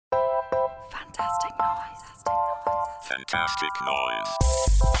Fantastic noise.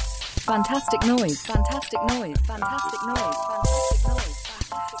 Fantastic noise. Fantastic noise. Fantastic noise. Fantastic noise.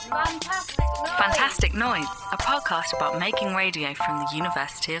 Fantastic noise. Fantastic Noise, a podcast about making radio from the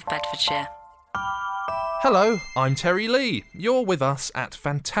University of Bedfordshire. Hello, I'm Terry Lee. You're with us at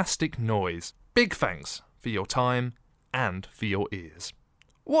Fantastic Noise. Big thanks for your time and for your ears.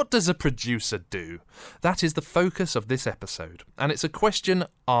 What does a producer do? That is the focus of this episode, and it's a question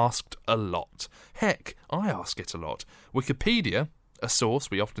asked a lot. Heck, I ask it a lot. Wikipedia, a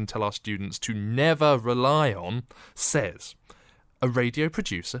source we often tell our students to never rely on, says a radio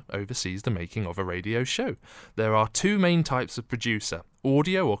producer oversees the making of a radio show. There are two main types of producer: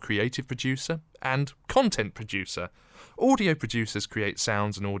 audio or creative producer and content producer. Audio producers create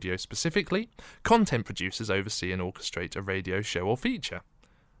sounds and audio specifically. Content producers oversee and orchestrate a radio show or feature.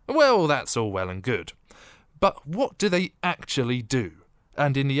 Well, that's all well and good. But what do they actually do?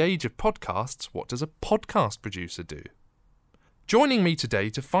 And in the age of podcasts, what does a podcast producer do? Joining me today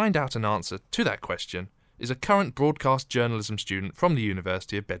to find out an answer to that question is a current broadcast journalism student from the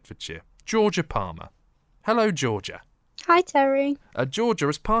University of Bedfordshire, Georgia Palmer. Hello, Georgia. Hi, Terry. Georgia,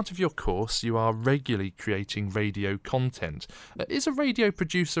 as part of your course, you are regularly creating radio content. Is a radio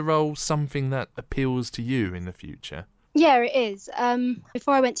producer role something that appeals to you in the future? Yeah, it is.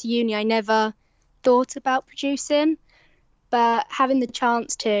 Before I went to uni, I never thought about producing, but having the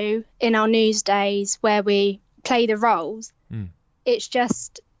chance to in our news days where we play the roles, it's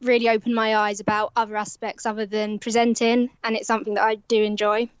just really opened my eyes about other aspects other than presenting, and it's something that I do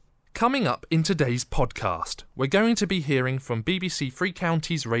enjoy. Coming up in today's podcast, we're going to be hearing from BBC Three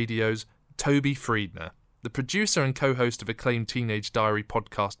Counties Radio's Toby Friedner, the producer and co-host of acclaimed Teenage Diary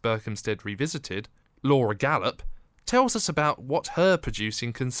podcast Berkhamsted Revisited. Laura Gallop tells us about what her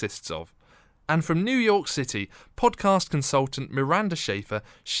producing consists of. And from New York City, podcast consultant Miranda Schaefer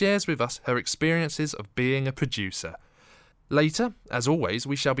shares with us her experiences of being a producer. Later, as always,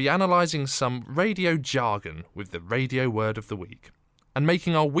 we shall be analysing some radio jargon with the radio word of the week, and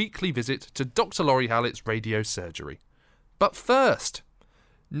making our weekly visit to Dr. Laurie Hallett's radio surgery. But first,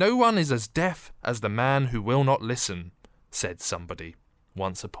 no one is as deaf as the man who will not listen, said somebody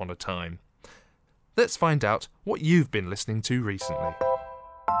once upon a time. Let's find out what you've been listening to recently.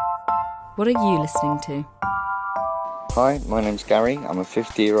 What are you listening to? Hi, my name's Gary. I'm a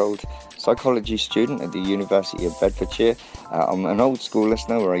 50-year-old psychology student at the University of Bedfordshire. I'm an old school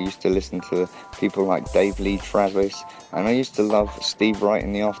listener where I used to listen to people like Dave Lee Travis, and I used to love Steve Wright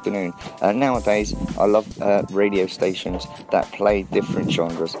in the afternoon. Nowadays, I love radio stations that play different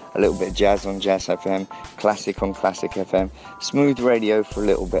genres. A little bit of jazz on Jazz FM, classic on Classic FM, smooth radio for a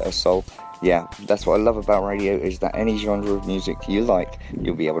little bit of soul. Yeah, that's what I love about radio, is that any genre of music you like,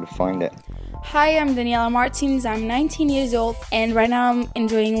 you'll be able to find it. Hi, I'm Daniela Martins. I'm 19 years old, and right now I'm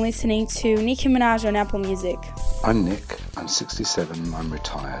enjoying listening to Nicki Minaj on Apple Music. I'm Nick. I'm 67. I'm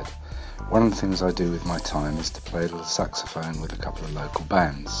retired. One of the things I do with my time is to play a little saxophone with a couple of local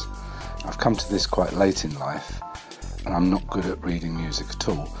bands. I've come to this quite late in life, and I'm not good at reading music at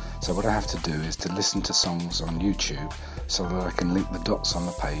all. So what I have to do is to listen to songs on YouTube so that I can link the dots on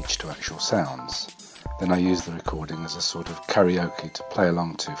the page to actual sounds. Then I use the recording as a sort of karaoke to play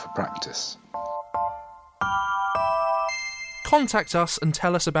along to for practice. Contact us and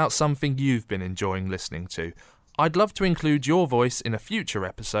tell us about something you've been enjoying listening to. I'd love to include your voice in a future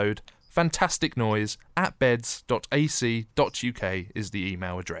episode. fantasticnoise@beds.ac.uk is the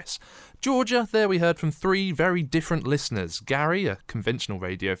email address. Georgia, there we heard from three very different listeners. Gary, a conventional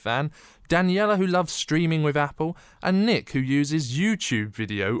radio fan, Daniela, who loves streaming with Apple, and Nick, who uses YouTube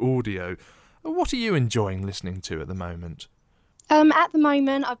video audio. What are you enjoying listening to at the moment? At the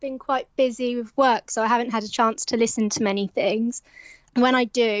moment, I've been quite busy with work, so I haven't had a chance to listen to many things. When I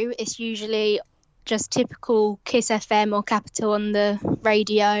do, it's usually just typical Kiss FM or Capital on the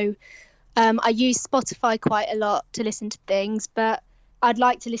radio. I use Spotify quite a lot to listen to things, but I'd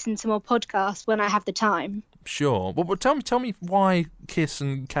like to listen to more podcasts when I have the time. Sure. Well, tell me why Kiss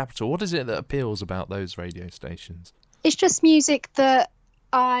and Capital. What is it that appeals about those radio stations? It's just music that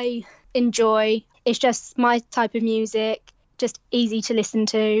I enjoy. It's just my type of music. Just easy to listen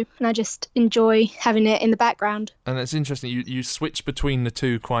to, and I just enjoy having it in the background. And it's interesting, you switch between the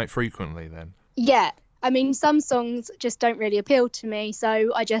two quite frequently then? Yeah, I mean, some songs just don't really appeal to me,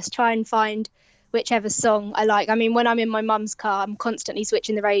 so I just try and find whichever song I like. I mean, when I'm in my mum's car, I'm constantly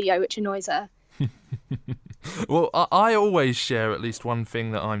switching the radio, which annoys her. Well, I always share at least one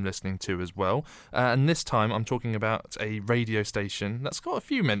thing that I'm listening to as well. And this time I'm talking about a radio station that's got a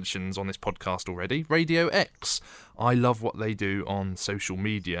few mentions on this podcast already, Radio X. I love what they do on social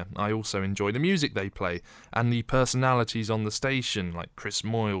media. I also enjoy the music they play and the personalities on the station, like Chris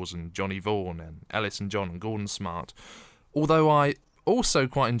Moyles and Johnny Vaughan and Ellis and John and Gordon Smart. Although I also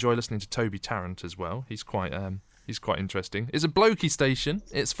quite enjoy listening to Toby Tarrant as well. He's quite interesting. It's a blokey station.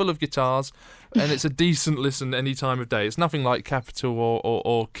 It's full of guitars, and it's a decent listen any time of day. It's nothing like Capital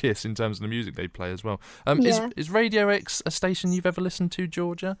or Kiss in terms of the music they play as well. Is Radio X a station you've ever listened to,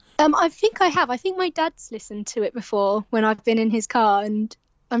 Georgia? I think I have. I think my dad's listened to it before when I've been in his car, and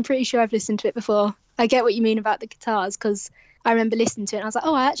I'm pretty sure I've listened to it before. I get what you mean about the guitars, because I remember listening to it and I was like,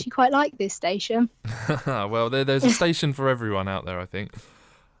 oh, I actually quite like this station. Well, there's a station for everyone out there, I think.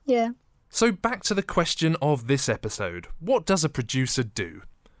 Yeah. So back to the question of this episode. What does a producer do?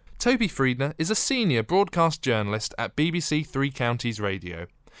 Toby Friedner is a senior broadcast journalist at BBC Three Counties Radio.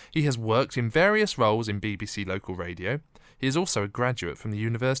 He has worked in various roles in BBC Local Radio. He is also a graduate from the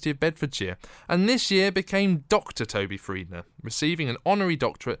University of Bedfordshire, and this year became Dr. Toby Friedner, receiving an honorary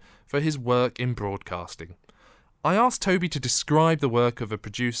doctorate for his work in broadcasting. I asked Toby to describe the work of a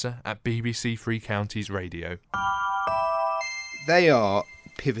producer at BBC Three Counties Radio. They are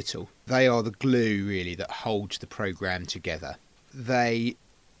pivotal. They are the glue, really, that holds the programme together. They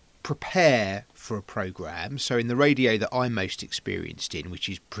prepare for a programme. So in the radio that I'm most experienced in, which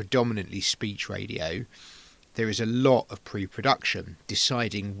is predominantly speech radio, there is a lot of pre-production,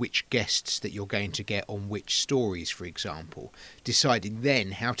 deciding which guests that you're going to get on which stories, for example. Deciding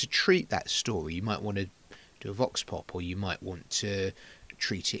then how to treat that story. You might want to do a vox pop, or you might want to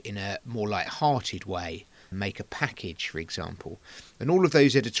treat it in a more light-hearted way. Make a package, for example. And all of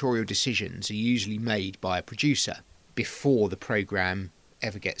those editorial decisions are usually made by a producer before the programme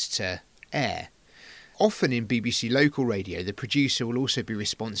ever gets to air. Often in BBC Local Radio, the producer will also be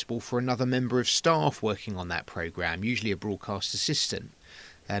responsible for another member of staff working on that programme, usually a broadcast assistant.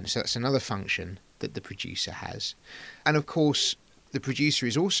 So that's another function that the producer has. And of course, the producer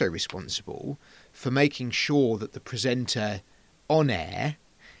is also responsible for making sure that the presenter on air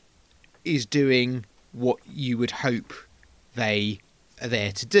is doing what you would hope they are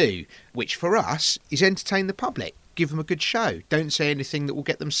there to do, which for us is entertain the public, give them a good show, don't say anything that will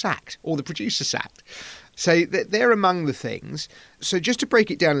get them sacked or the producer sacked. So they're among the things. So just to break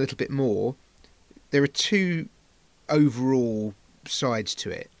it down a little bit more, there are two overall sides to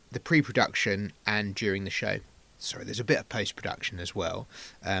it, the pre-production and during the show. Sorry, there's a bit of post-production as well,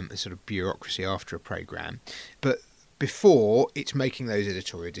 a sort of bureaucracy after a programme, but before, it's making those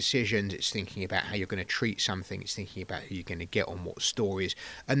editorial decisions, it's thinking about how you're going to treat something, it's thinking about who you're going to get on what stories.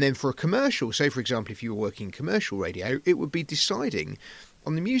 And then for a commercial, say for example, if you were working commercial radio, it would be deciding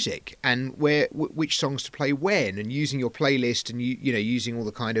on the music and which songs to play when, and using your playlist and using all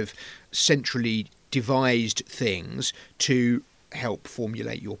the kind of centrally devised things to help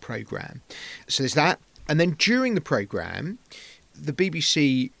formulate your programme. So there's that. And then during the programme, the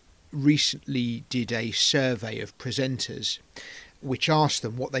BBC recently did a survey of presenters which asked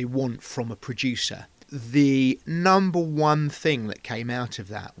them what they want from a producer. The number one thing that came out of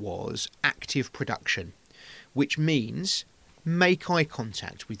that was active production, which means make eye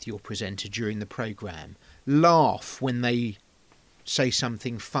contact with your presenter during the programme, laugh when they say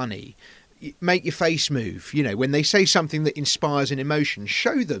something funny, make your face move. When they say something that inspires an emotion,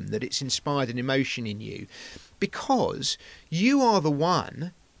 show them that it's inspired an emotion in you, because you are the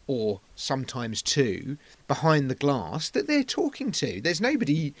one, or sometimes two, behind the glass that they're talking to. There's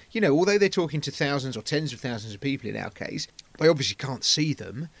nobody, although they're talking to thousands or tens of thousands of people in our case, they obviously can't see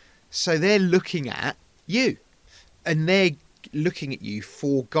them. So they're looking at you, and they're looking at you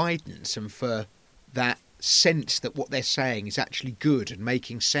for guidance and for that sense that what they're saying is actually good and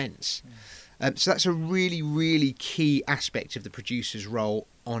making sense. So that's a really, really key aspect of the producer's role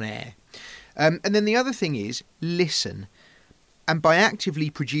on air. And then the other thing is listen. And by actively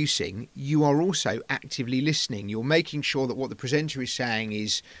producing, you are also actively listening. You're making sure that what the presenter is saying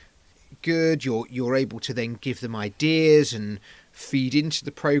is good. You're able to then give them ideas and feed into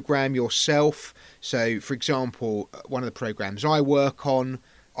the programme yourself. So, for example, one of the programmes I work on,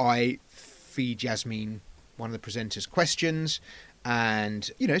 I feed Yasmin one of the presenter's questions, and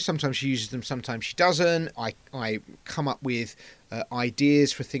sometimes she uses them, sometimes she doesn't. I come up with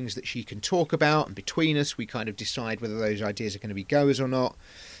ideas for things that she can talk about, and between us we kind of decide whether those ideas are going to be goers or not.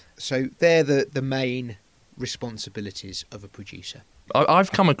 So they're the main responsibilities of a producer.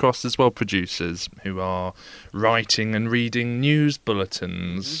 I've come across as well producers who are writing and reading news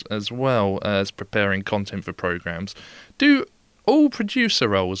bulletins as well as preparing content for programmes. Do all producer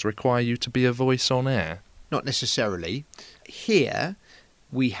roles require you to be a voice on air? not necessarily. Here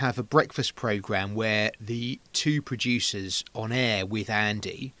we have a breakfast programme where the two producers on air with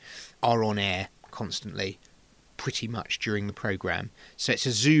Andy are on air constantly, pretty much during the programme. So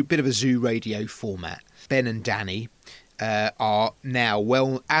it's a bit of a zoo radio format. Ben and Danny are now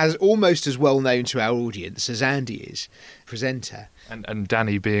almost as well known to our audience as Andy is, presenter. And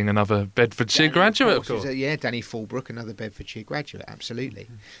Danny being another Bedfordshire graduate, of course. Danny Fulbrook, another Bedfordshire graduate, absolutely.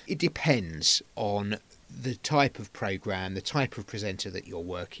 It depends on the type of programme, the type of presenter that you're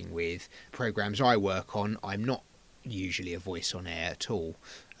working with. Programmes I work on, I'm not usually a voice on air at all,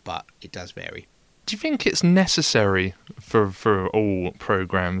 but it does vary. Do you think it's necessary for all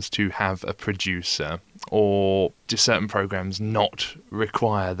programmes to have a producer, or do certain programmes not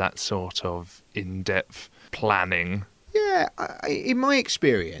require that sort of in-depth planning? Yeah, in my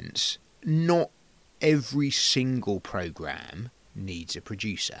experience, not every single programme needs a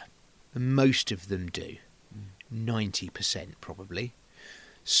producer. Most of them do. 90% probably.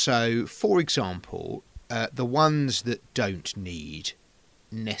 So, for example, the ones that don't need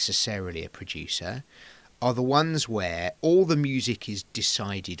necessarily a producer are the ones where all the music is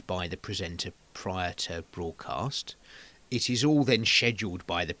decided by the presenter prior to broadcast. It is all then scheduled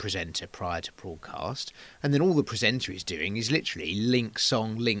by the presenter prior to broadcast, and then all the presenter is doing is literally link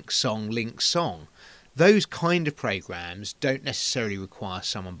song, link song, link song. Those kind of programmes don't necessarily require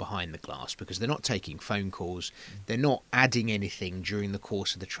someone behind the glass because they're not taking phone calls, they're not adding anything during the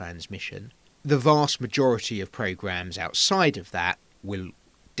course of the transmission. The vast majority of programmes outside of that will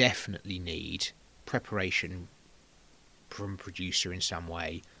definitely need preparation from a producer in some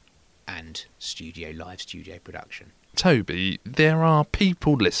way and live studio production. Toby, there are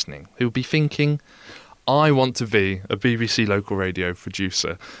people listening who'll be thinking, I want to be a BBC local radio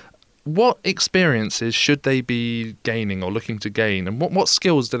producer. What experiences should they be gaining or looking to gain, and what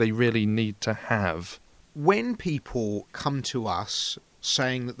skills do they really need to have? When people come to us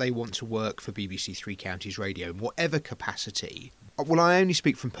saying that they want to work for BBC Three Counties Radio in whatever capacity, well, I only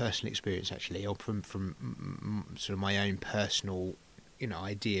speak from personal experience actually, or from sort of my own personal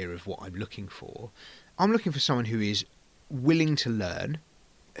idea of what I'm looking for. I'm looking for someone who is willing to learn,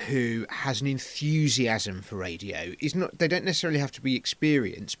 who has an enthusiasm for radio. They don't necessarily have to be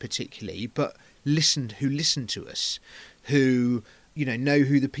experienced particularly, but who listen to us, who know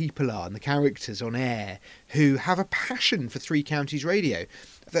who the people are and the characters on air, who have a passion for Three Counties Radio.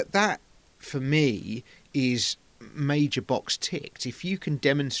 That for me is major box ticked. If you can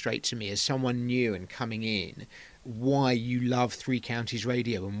demonstrate to me as someone new and coming in why you love Three Counties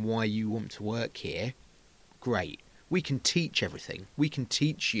Radio and why you want to work here, great. We can teach everything. We can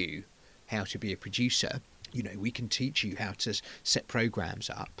teach you how to be a producer. We can teach you how to set programmes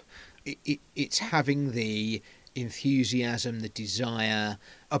up. It's having the enthusiasm, the desire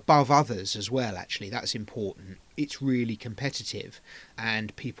above others as well, actually. That's important. It's really competitive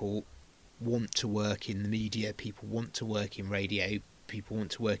and people want to work in the media, people want to work in radio, people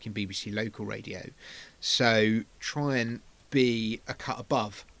want to work in BBC local radio. So try and be a cut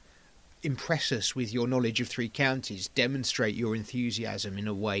above. Impress us with your knowledge of Three Counties. Demonstrate your enthusiasm in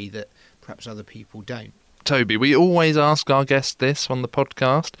a way that perhaps other people don't. Toby, we always ask our guests this on the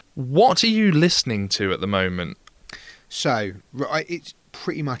podcast. What are you listening to at the moment? So, it's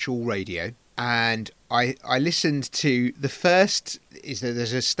pretty much all radio. And I listened to the first,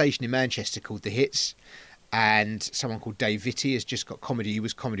 there's a station in Manchester called The Hits, and someone called Dave Vitti has just got comedy. He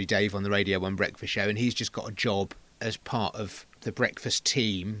was Comedy Dave on the Radio 1 Breakfast Show, and he's just got a job as part of the breakfast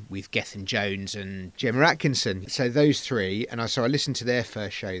team with Gethin Jones and Gemma Atkinson. So those three, and so I listened to their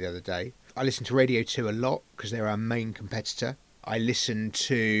first show the other day. I listen to Radio 2 a lot because they're our main competitor. I listen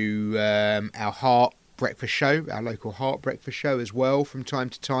to our Heart breakfast show, our local Heart breakfast show as well from time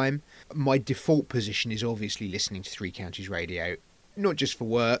to time. My default position is obviously listening to Three Counties Radio, not just for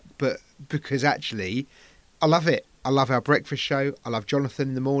work, but because actually I love it. I love our breakfast show. I love Jonathan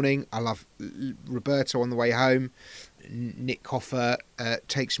in the morning. I love Roberto on the way home. Nick Coffer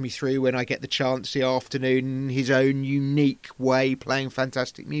takes me through when I get the chance the afternoon in his own unique way, playing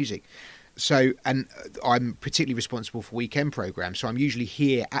fantastic music. So, and I'm particularly responsible for weekend programmes, so I'm usually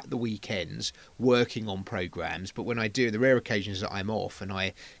here at the weekends working on programmes, but when I do, the rare occasions that I'm off and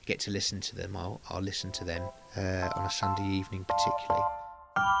I get to listen to them, I'll listen to them on a Sunday evening particularly.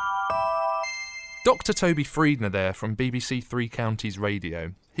 Dr. Toby Friedner there from BBC Three Counties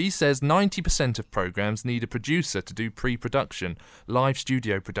Radio. He says 90% of programmes need a producer to do pre-production, live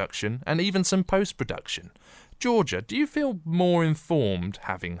studio production, and even some post-production. Georgia, do you feel more informed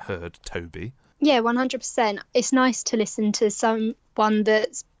having heard Toby? Yeah, 100%. It's nice to listen to someone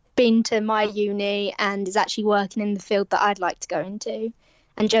that's been to my uni and is actually working in the field that I'd like to go into,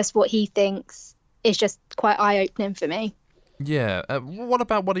 and just what he thinks is just quite eye-opening for me. Yeah. What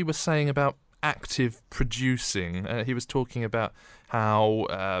about what he was saying about active producing? He was talking about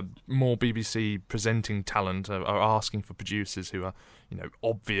how more BBC presenting talent are asking for producers who are,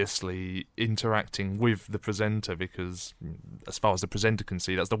 obviously interacting with the presenter, because as far as the presenter can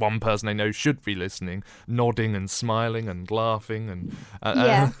see, that's the one person they know should be listening, nodding and smiling and laughing. And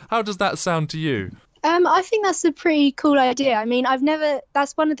how does that sound to you? I think that's a pretty cool idea. I mean,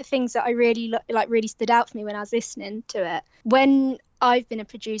 that's one of the things that I really really stood out for me when I was listening to it. When I've been a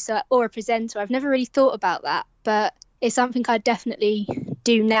producer or a presenter, I've never really thought about that, but it's something I definitely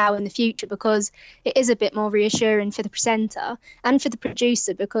do now in the future, because it is a bit more reassuring for the presenter and for the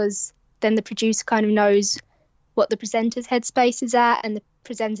producer, because then the producer kind of knows what the presenter's headspace is at, and the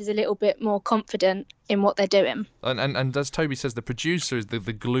presenter's a little bit more confident in what they're doing. And as Toby says, the producer is the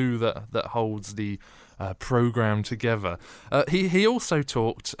glue that holds the programme together. He also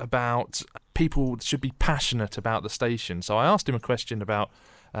talked about people should be passionate about the station. So I asked him a question about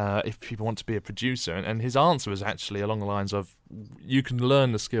if people want to be a producer, and his answer was actually along the lines of, you can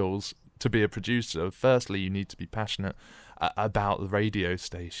learn the skills to be a producer. Firstly, you need to be passionate about the radio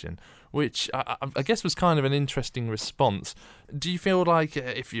station, which I guess was kind of an interesting response. Do you feel like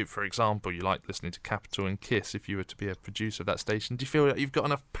if you, for example, you like listening to Capital and Kiss, if you were to be a producer of that station, do you feel like you've got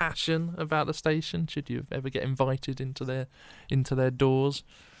enough passion about the station should you ever get invited into their doors?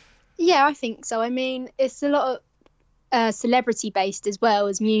 Yeah, I think so. I mean, it's a lot of celebrity-based as well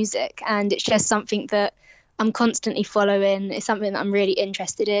as music, and it's just something that I'm constantly following. It's something that I'm really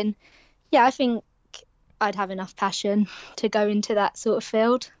interested in. Yeah, I think I'd have enough passion to go into that sort of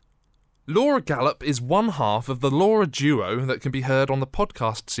field. Laura Gallop is one half of the Laura duo that can be heard on the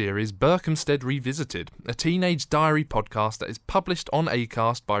podcast series Berkhamsted Revisited, a teenage diary podcast that is published on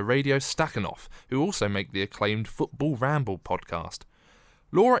Acast by Radio Stakhanov, who also make the acclaimed Football Ramble podcast.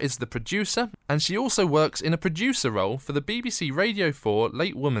 Laura is the producer, and she also works in a producer role for the BBC Radio 4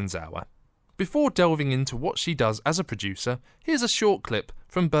 Late Woman's Hour. Before delving into what she does as a producer, here's a short clip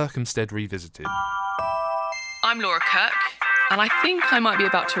from Berkhamsted Revisited. I'm Laura Kirk, and I think I might be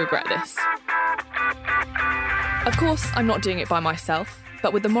about to regret this. Of course, I'm not doing it by myself,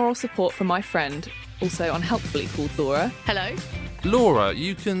 but with the moral support from my friend, also unhelpfully called Laura. Hello. Laura,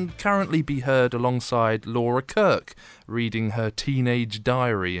 you can currently be heard alongside Laura Kirk, reading her teenage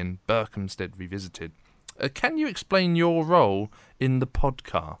diary in Berkhamsted Revisited. Can you explain your role in the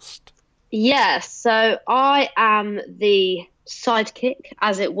podcast? Yes, so I am the sidekick,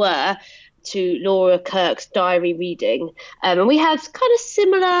 as it were, to Laura Kirk's diary reading. And we had kind of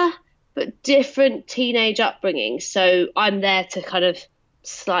similar but different teenage upbringings. So I'm there to kind of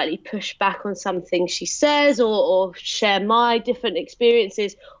slightly push back on something she says, or share my different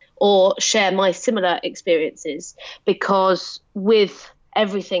experiences, or share my similar experiences, because with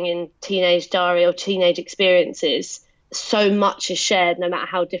everything in teenage diary or teenage experiences, so much is shared no matter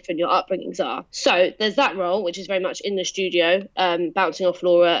how different your upbringings are. So there's that role, which is very much in the studio, bouncing off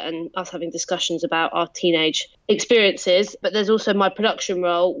Laura and us having discussions about our teenage experiences. But there's also my production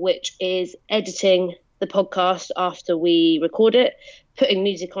role, which is editing the podcast after we record it, putting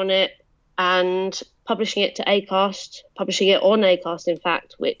music on it, and publishing it to Acast, publishing it on Acast, in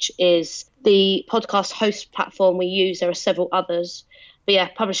fact, which is the podcast host platform we use. There are several others. But yeah,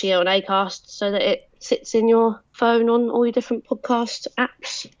 publishing it on Acast so that it sits in your phone on all your different podcast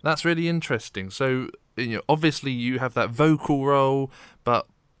apps. That's really interesting. So, obviously you have that vocal role, but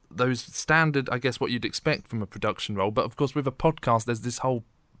those standard, I guess, what you'd expect from a production role. But of course, with a podcast, there's this whole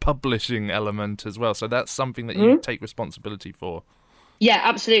publishing element as well. So that's something that you take responsibility for. Yeah,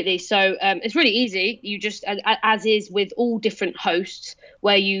 absolutely. So it's really easy. You just, as is with all different hosts,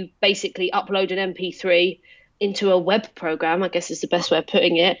 where you basically upload an MP3 into a web program, I guess is the best way of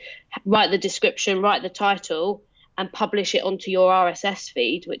putting it, write the description, write the title, and publish it onto your RSS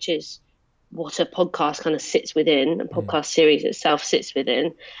feed, which is what a podcast kind of sits within, a podcast series itself sits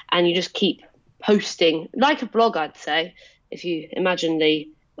within. And you just keep posting, like a blog, I'd say, if you imagine the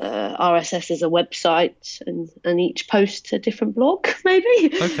RSS as a website, and each post a different blog,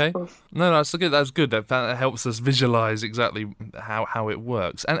 maybe. Okay. No, that's good. That's good. That helps us visualise exactly how it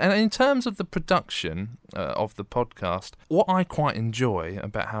works. And in terms of the production of the podcast, what I quite enjoy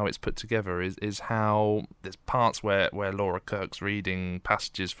about how it's put together is how there's parts where Laura Kirk's reading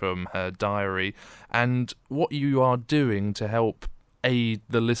passages from her diary, and what you are doing to help aid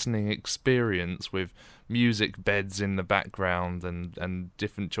the listening experience with music beds in the background and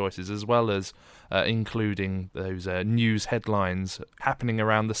different choices, as well as including those news headlines happening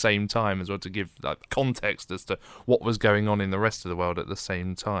around the same time as well, to give context as to what was going on in the rest of the world at the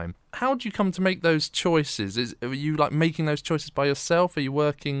same time. How do you come to make those choices? Are you making those choices by yourself? Are you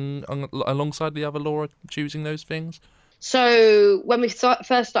working alongside the other Laura, choosing those things? So when we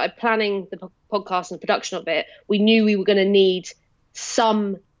first started planning the podcast and the production of it, we knew we were going to need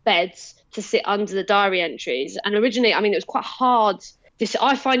some beds to sit under the diary entries. And originally, it was quite hard.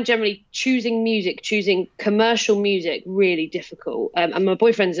 I find generally choosing commercial music really difficult. And my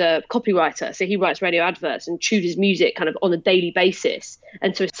boyfriend's a copywriter, so he writes radio adverts and chooses music kind of on a daily basis.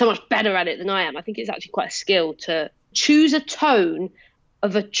 And so he's so much better at it than I am. I think it's actually quite a skill to choose a tone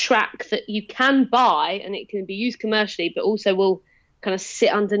of a track that you can buy and it can be used commercially, but also will kind of sit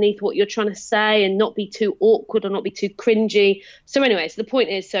underneath what you're trying to say and not be too awkward or not be too cringy. So anyway, so the point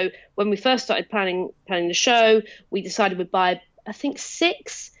is, so when we first started planning the show, we decided we'd buy, I think,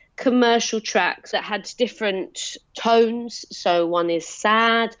 6 commercial tracks that had different tones. So one is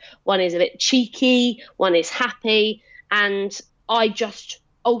sad, one is a bit cheeky, one is happy. And I just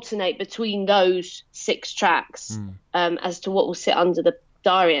alternate between those 6 tracks as to what will sit under the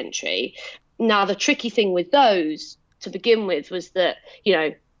diary entry. Now, the tricky thing with those to begin with was that,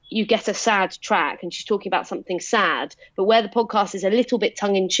 you get a sad track and she's talking about something sad, but where the podcast is a little bit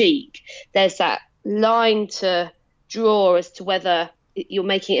tongue-in-cheek, there's that line to draw as to whether you're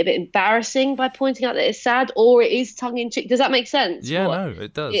making it a bit embarrassing by pointing out that it's sad or it is tongue-in-cheek. Does that make sense? Yeah, no,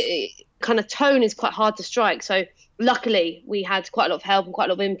 it does. Kind of tone is quite hard to strike. So luckily we had quite a lot of help and quite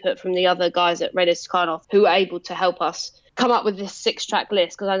a lot of input from the other guys at Radio Stakhanov who were able to help us come up with this 6-track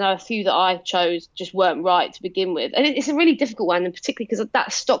list, because I know a few that I chose just weren't right to begin with. And it's a really difficult one, and particularly because of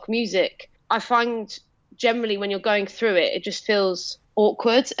that stock music, I find generally when you're going through it, it just feels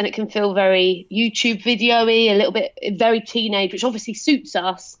awkward and it can feel very YouTube video-y, a little bit very teenage, which obviously suits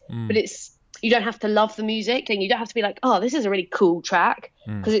us, but you don't have to love the music and you don't have to be like, oh, this is a really cool track,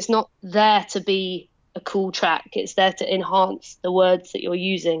 because it's not there to be a cool track. It's there to enhance the words that you're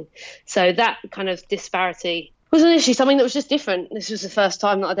using. So that kind of disparity was initially something that was just different. This was the first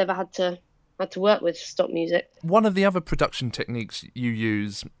time that I'd ever had to work with stock music. One of the other production techniques you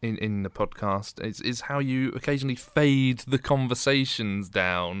use in the podcast is how you occasionally fade the conversations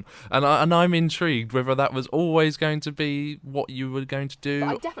down. And I'm intrigued whether that was always going to be what you were going to do. But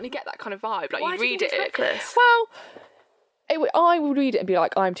I definitely get that kind of vibe. Like, Why you read did you it. expect this? Well, I would read it and be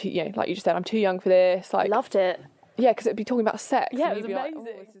like, I'm too, like you just said, I'm too young for this. Like, Loved it. Yeah, because it'd be talking about sex. Yeah, and it was you'd be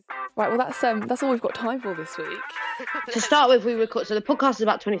amazing. like, right, well, that's all we've got time for this week. To start with, we record. So the podcast is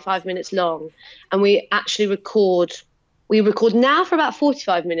about 25 minutes long, and we actually record. We record now for about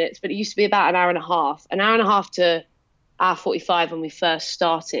 45 minutes, but it used to be about an hour and a half to hour 45 when we first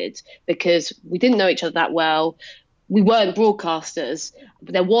started, because we didn't know each other that well. We weren't broadcasters,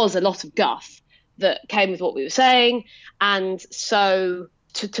 but there was a lot of guff that came with what we were saying, and so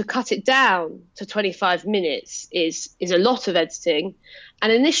to cut it down to 25 minutes is a lot of editing. And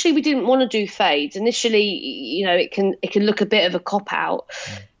initially we didn't want to do fades. Initially, it can look a bit of a cop-out.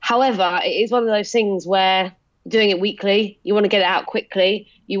 However, it is one of those things where doing it weekly, you want to get it out quickly,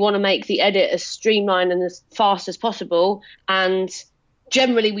 you want to make the edit as streamlined and as fast as possible, and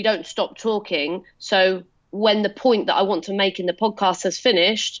generally we don't stop talking. So when the point that I want to make in the podcast has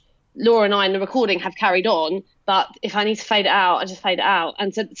finished, Laura and I in the recording have carried on, but if I need to fade it out, I just fade it out.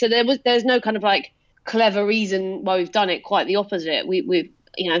 And so there's no kind of like clever reason why we've done it. Quite the opposite. We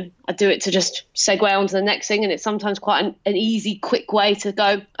I do it to just segue on to the next thing, and it's sometimes quite an easy, quick way to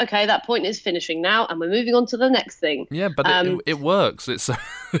go, okay, that point is finishing now, and we're moving on to the next thing. Yeah, but it works. It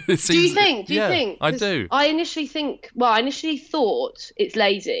seems, do you think? Do you think? I do. I initially thought it's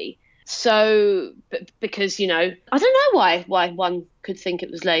lazy. So, because I don't know why one could think it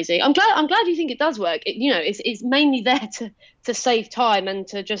was lazy. I'm glad you think it does work. It's mainly there to save time and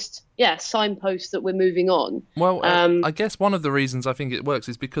to just signpost that we're moving on. Well, I guess one of the reasons I think it works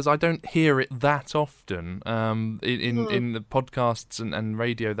is because I don't hear it that often in the podcasts and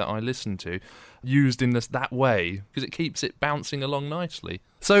radio that I listen to, used in that way, because it keeps it bouncing along nicely.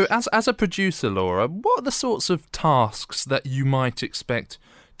 So, as a producer, Laura, what are the sorts of tasks that you might expect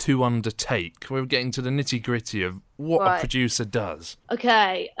to undertake? We're getting to the nitty gritty of what a producer does.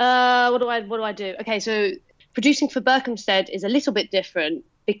 Okay, what do I do? Okay, so producing for Berkhamsted is a little bit different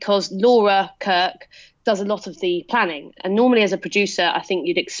because Laura Kirk does a lot of the planning, and normally as a producer I think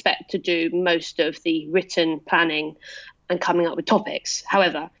you'd expect to do most of the written planning and coming up with topics.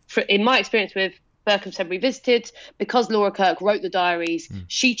 However, in my experience with Berkhamsted Revisited, because Laura Kirk wrote the diaries,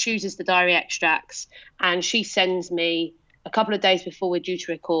 she chooses the diary extracts and she sends me a couple of days before we're due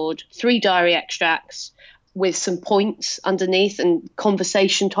to record 3 diary extracts with some points underneath and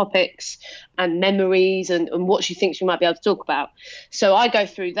conversation topics and memories and what she thinks we might be able to talk about. So I go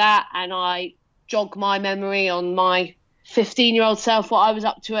through that and I jog my memory on my 15-year-old self, what I was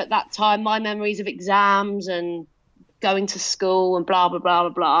up to at that time, my memories of exams and going to school and blah, blah, blah, blah,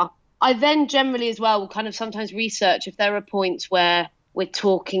 blah. I then generally as well will kind of sometimes research if there are points where we're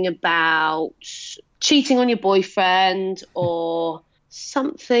talking about cheating on your boyfriend or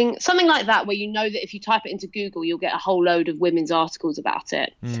something like that, where you know that if you type it into Google, you'll get a whole load of women's articles about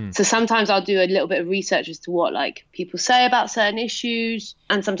it. So sometimes I'll do a little bit of research as to what like people say about certain issues,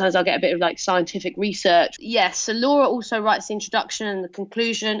 and sometimes I'll get a bit of like scientific research. Yes, so Laura also writes the introduction and the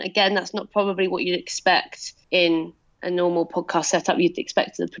conclusion. Again, that's not probably what you'd expect in a normal podcast setup. You'd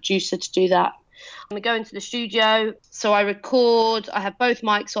expect the producer to do that. We go into the studio, so I record, I have both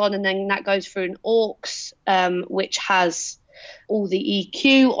mics on, and then that goes through an aux, which has all the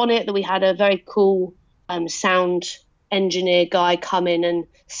EQ on it, that we had a very cool sound engineer guy come in and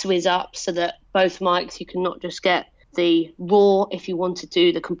swizz up so that both mics, you can not just get the raw, if you want to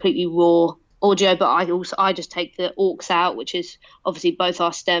do the completely raw audio, but I just take the aux out, which is obviously both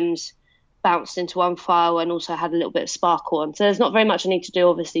our stems bounced into one file, and also had a little bit of sparkle on. So there's not very much I need to do,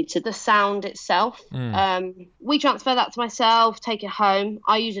 obviously, to the sound itself. We transfer that to myself, take it home.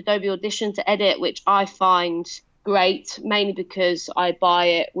 I use Adobe Audition to edit, which I find great, mainly because I buy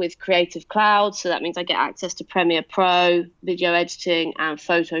it with Creative Cloud. So that means I get access to Premiere Pro, video editing, and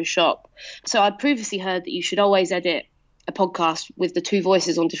Photoshop. So I'd previously heard that you should always edit a podcast with the 2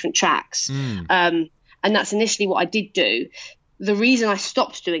 voices on different tracks. And that's initially what I did do. The reason I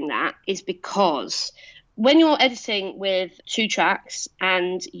stopped doing that is because when you're editing with 2 tracks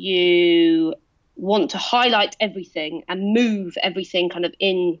and you want to highlight everything and move everything kind of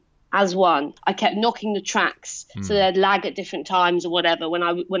in as one, I kept knocking the tracks so they'd lag at different times or whatever. When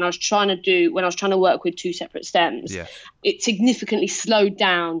I was trying to work with 2 separate stems, it significantly slowed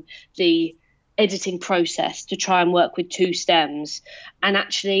down the editing process to try and work with 2 stems. And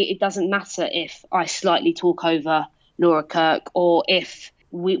actually, it doesn't matter if I slightly talk over Laura Kirk, or if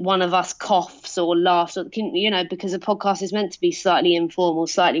one of us coughs or laughs, or because a podcast is meant to be slightly informal,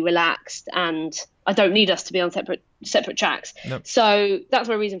 slightly relaxed, and I don't need us to be on separate tracks. Nope. So that's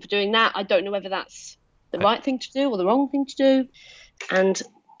my reason for doing that. I don't know whether that's the right thing to do or the wrong thing to do. And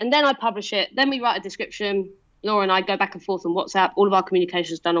then I publish it. Then we write a description. Laura and I go back and forth on WhatsApp. All of our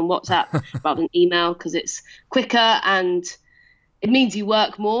communication is done on WhatsApp rather than email, because it's quicker and it means you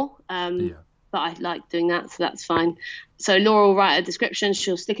work more. But I like doing that, so that's fine. So Laura will write a description.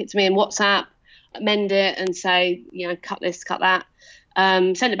 She'll stick it to me in WhatsApp, amend it and say, cut this, cut that.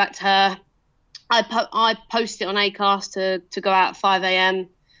 Send it back to her. I post it on Acast to go out at 5 a.m.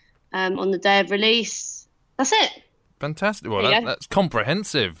 On the day of release. That's it. Fantastic. Well, that's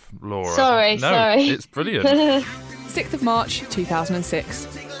comprehensive, Laura. Sorry. It's brilliant. 6th of March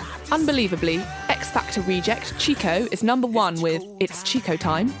 2006. Unbelievably, X Factor reject Chico is number 1 with It's Chico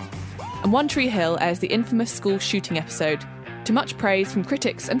Time. And One Tree Hill airs the infamous school shooting episode, to much praise from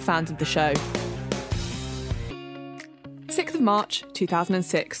critics and fans of the show. 6th of March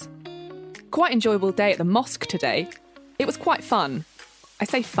 2006. Quite enjoyable day at the mosque today. It was quite fun. I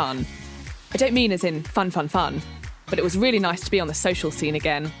say fun. I don't mean as in fun, but it was really nice to be on the social scene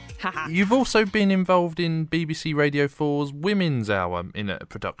again. You've also been involved in BBC Radio 4's Women's Hour in a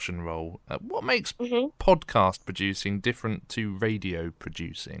production role. What makes podcast producing different to radio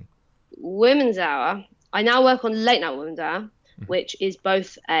producing? Women's Hour, I now work on Late Night Women's Hour, which is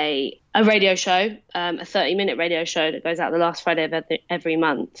both a radio show, a 30-minute radio show that goes out the last Friday of every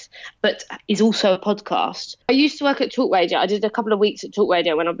month, but is also a podcast. I used to work at Talk Radio. I did a couple of weeks at Talk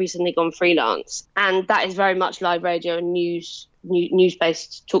Radio when I've recently gone freelance, and that is very much live radio and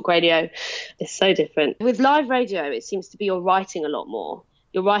news-based talk radio. It's so different. With live radio, it seems to be you're writing a lot more.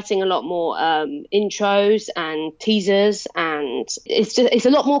 You're writing a lot more intros and teasers, and it's a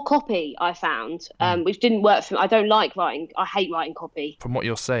lot more copy, I found, which didn't work for me. I don't like writing. I hate writing copy. From what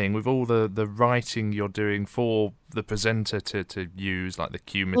you're saying, with all the writing you're doing for the presenter to use, like the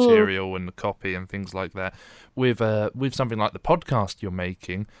cue material and the copy and things like that, with something like the podcast you're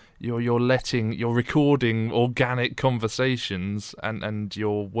making, you're recording organic conversations and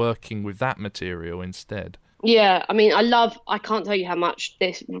you're working with that material instead. Yeah, I mean, I can't tell you how much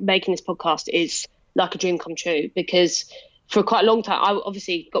making this podcast is like a dream come true, because for quite a long time, I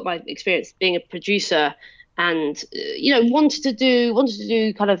obviously got my experience being a producer and, wanted to do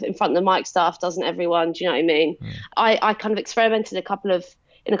kind of in front of the mic stuff. Doesn't everyone? Do you know what I mean? I kind of experimented in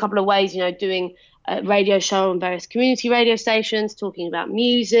a couple of ways, doing a radio show on various community radio stations, talking about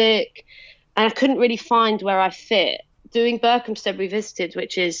music, and I couldn't really find where I fit. doing Berkhamsted Revisited,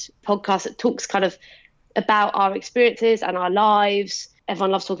 which is a podcast that talks kind of about our experiences and our lives.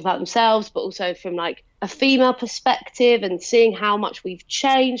 Everyone loves talking about themselves, but also from like a female perspective and seeing how much we've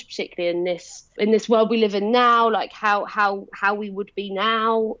changed, particularly in this world we live in now, like how we would be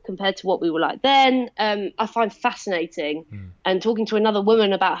now compared to what we were like then. I find fascinating. And talking to another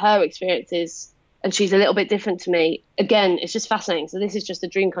woman about her experiences, and she's a little bit different to me, again, it's just fascinating. So this is just a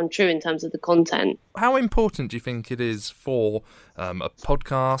dream come true in terms of the content. How important do you think it is for a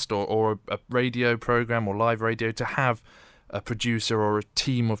podcast or a radio programme or live radio to have a producer or a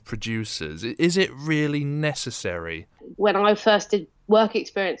team of producers? Is it really necessary? When I first did work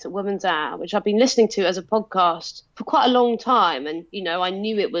experience at Women's Hour, which I've been listening to as a podcast for quite a long time, and, you know, I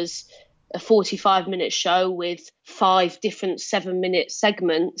knew it was a 45-minute show with 5 different 7-minute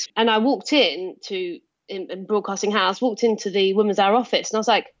segments. And I walked in Broadcasting House, walked into the Women's Hour office, and I was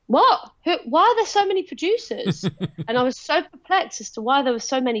like, what? Why are there so many producers? And I was so perplexed as to why there were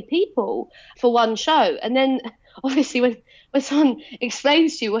so many people for one show. And then, obviously, when someone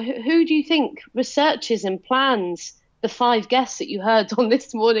explains to you, well, who do you think researches and plans the 5 guests that you heard on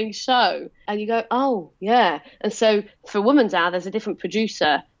this morning's show? And you go, oh, yeah. And so for Women's Hour, there's a different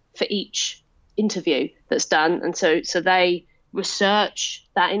producer for each interview that's done. And so they research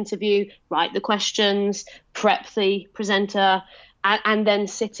that interview, write the questions, prep the presenter, and then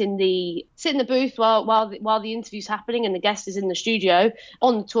sit in the booth while the interview's happening and the guest is in the studio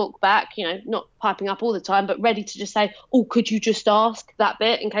on the talk back, you know, not piping up all the time, but ready to just say, oh, could you just ask that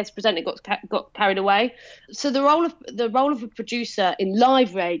bit in case the presenter got carried away. So the role of a producer in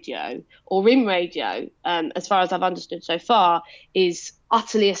live radio or in radio, as far as I've understood so far, is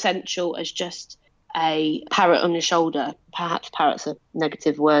utterly essential as just a parrot on your shoulder. Perhaps parrot's a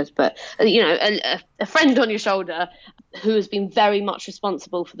negative word, but, you know, a friend on your shoulder who has been very much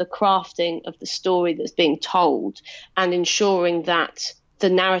responsible for the crafting of the story that's being told and ensuring that the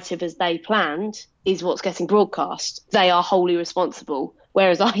narrative as they planned is what's getting broadcast. They are wholly responsible.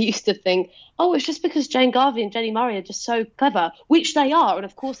 Whereas I used to think, oh, it's just because Jane Garvey and Jenny Murray are just so clever, which they are. And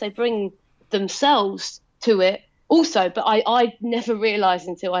of course they bring themselves to it also, but I never realised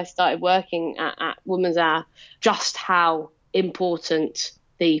until I started working at Women's Hour just how important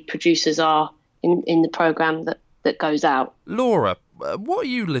the producers are in the programme that goes out. Laura, what are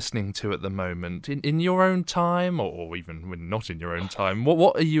you listening to at the moment in your own time, or even when not in your own time?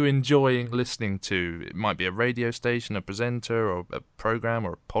 What are you enjoying listening to? It might be a radio station, a presenter, or a programme,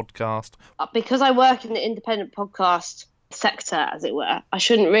 or a podcast. Because I work in the independent podcast sector, as it were, I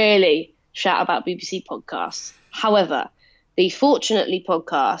shouldn't really shout about BBC podcasts. However, the Fortunately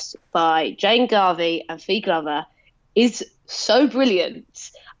podcast by Jane Garvey and Fee Glover is so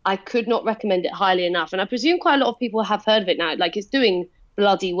brilliant. I could not recommend it highly enough. And I presume quite a lot of people have heard of it now. Like, it's doing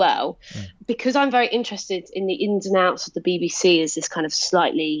bloody well. Because I'm very interested in the ins and outs of the BBC as this kind of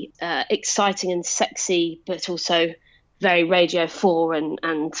slightly exciting and sexy, but also very Radio 4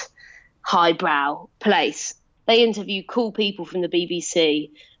 and highbrow place. They interview cool people from the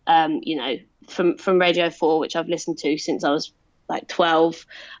BBC, you know, from Radio 4, which I've listened to since I was like 12,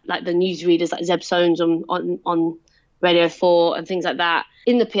 like the newsreaders like Zeb Soames on Radio 4 and things like that,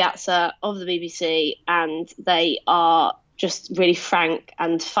 in the piazza of the BBC, and they are just really frank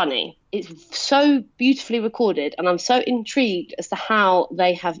and funny. It's so beautifully recorded, and I'm so intrigued as to how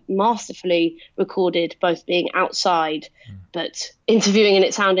they have masterfully recorded both being outside but interviewing and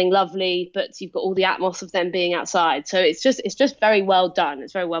it sounding lovely, but you've got all the atmos of them being outside. So it's just very well done.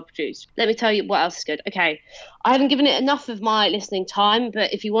 It's very well produced. Let me tell you what else is good. Okay, I haven't given it enough of my listening time,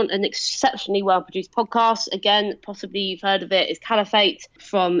 but if you want an exceptionally well produced podcast, again, possibly you've heard of it, is Caliphate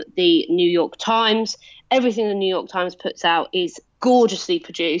from the New York Times. Everything the New York Times puts out is gorgeously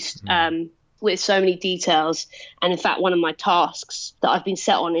produced, with so many details. And in fact, one of my tasks that I've been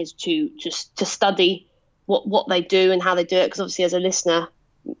set on is to study what they do and how they do it, because obviously as a listener,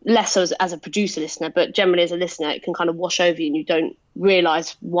 less so as a producer listener, but generally as a listener, it can kind of wash over you and you don't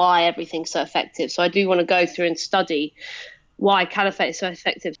realise why everything's so effective. So I do want to go through and study why Caliphate is so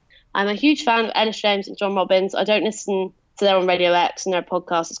effective. I'm a huge fan of Ellis James and John Robbins. I don't listen to their on Radio X, and their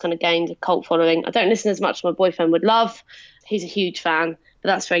podcast has kind of gained a cult following. I don't listen as much as my boyfriend would love. He's a huge fan, but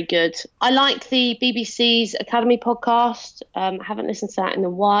that's very good. I like the BBC's Academy podcast. I haven't listened to that in a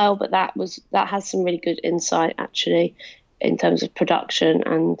while, but that has some really good insight actually in terms of production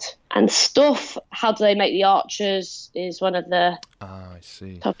and stuff. How do they make the Archers is one of the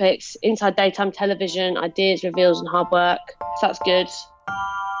topics. Inside daytime television, ideas, reveals and hard work. So that's good.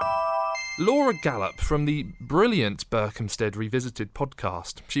 Laura Gallop from the brilliant Berkhamsted Revisited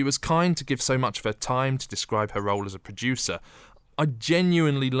podcast. She was kind to give so much of her time to describe her role as a producer. I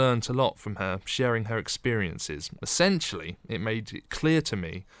genuinely learnt a lot from her sharing her experiences. Essentially, it made it clear to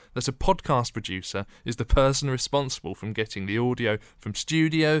me that a podcast producer is the person responsible from getting the audio from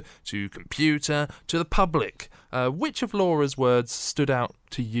studio to computer to the public. Which of Laura's words stood out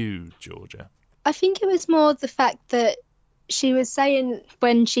to you, Georgia? I think it was more the fact that she was saying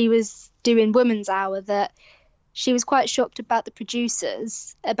when she was doing Women's Hour that she was quite shocked about the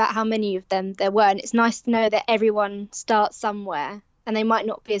producers, about how many of them there were. And it's nice to know that everyone starts somewhere and they might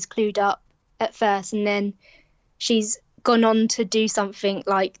not be as clued up at first. And then she's gone on to do something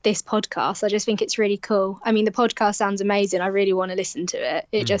like this podcast. I just think it's really cool. I mean, the podcast sounds amazing. I really want to listen to it.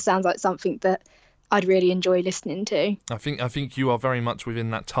 It just sounds like something that I'd really enjoy listening to. I think you are very much within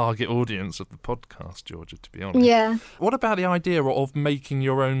that target audience of the podcast, Georgia, to be honest. Yeah. What about the idea of making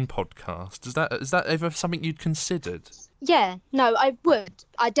your own podcast? Is that ever something you'd considered? Yeah, no, I would.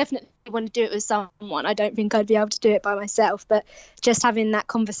 I definitely want to do it with someone. I don't think I'd be able to do it by myself, but just having that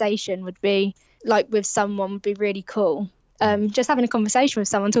conversation would be, like with someone, would be really cool. Just having a conversation with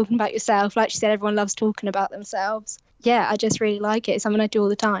someone, talking about yourself. Like she said, everyone loves talking about themselves. Yeah, I just really like it. It's something I do all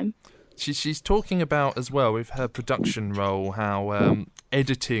the time. She's talking about as well with her production role how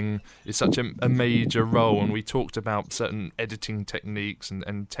editing is such a major role, and we talked about certain editing techniques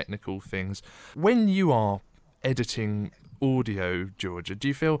and technical things. When you are editing audio, Georgia, do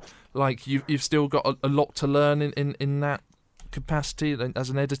you feel like you've still got a lot to learn in that capacity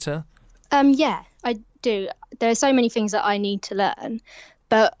as an editor? Yeah, I do. There are so many things that I need to learn,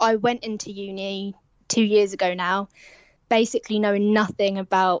 but I went into uni 2 years ago now, basically knowing nothing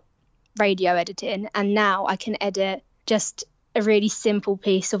about radio editing, and now I can edit just a really simple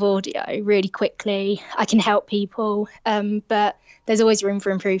piece of audio really quickly. I can help people, but there's always room for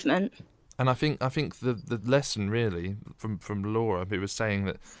improvement. And I think the lesson really from Laura, who was saying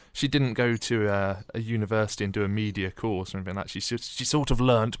that she didn't go to a university and do a media course or anything like that. She sort of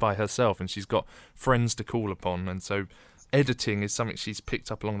learnt by herself, and she's got friends to call upon, and so editing is something she's picked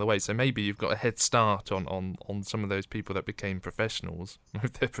up along the way. So maybe you've got a head start on some of those people that became professionals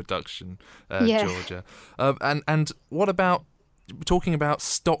with their production, Georgia. And what about talking about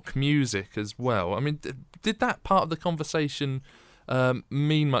stock music as well? I mean, did that part of the conversation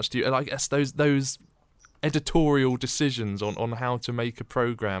mean much to you? I guess those editorial decisions on how to make a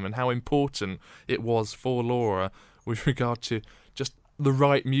programme and how important it was for Laura with regard to just the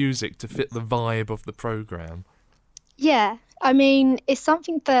right music to fit the vibe of the programme. Yeah, I mean, it's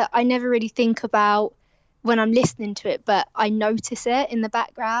something that I never really think about when I'm listening to it, but I notice it in the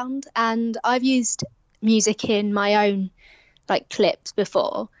background. And I've used music in my own like clips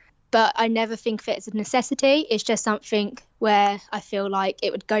before, but I never think of it as a necessity. It's just something where I feel like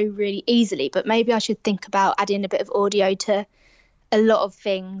it would go really easily, but maybe I should think about adding a bit of audio to a lot of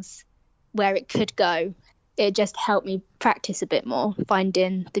things where it could go. It just helped me practice a bit more,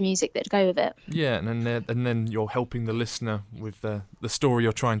 finding the music that'd go with it. Yeah, and then you're helping the listener with the story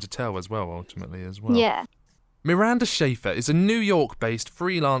you're trying to tell as well, ultimately as well. Yeah. Miranda Schaefer is a New York-based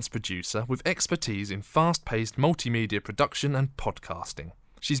freelance producer with expertise in fast-paced multimedia production and podcasting.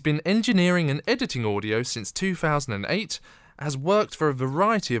 She's been engineering and editing audio since 2008, has worked for a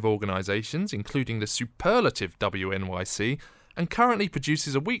variety of organisations, including the superlative WNYC, and currently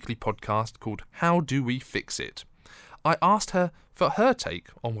produces a weekly podcast called How Do We Fix It? I asked her for her take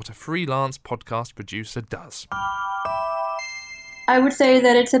on what a freelance podcast producer does. I would say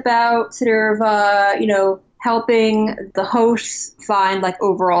that it's about sort of, helping the hosts find like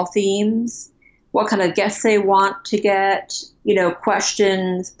overall themes, what kind of guests they want to get,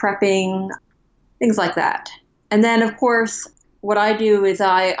 questions, prepping, things like that. And then, of course, what I do is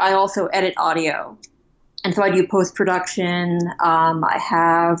I also edit audio. And so I do post-production. I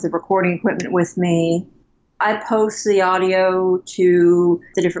have the recording equipment with me. I post the audio to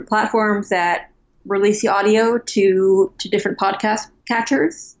the different platforms that release the audio to different podcast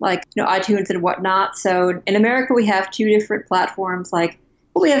catchers, like iTunes and whatnot. So in America, we have two different platforms.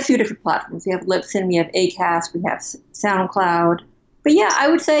 We have two different platforms. We have Libsyn, we have Acast, we have SoundCloud. But yeah, I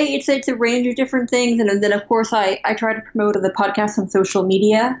would say it's a range of different things. And then, of course, I try to promote the podcast on social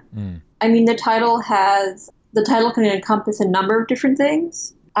media. I mean, the title can encompass a number of different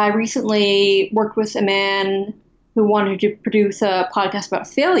things. I recently worked with a man who wanted to produce a podcast about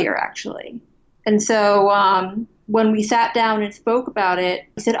failure, actually. And so when we sat down and spoke about it,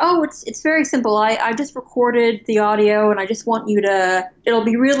 he said, it's very simple. I just recorded the audio and I just want you it'll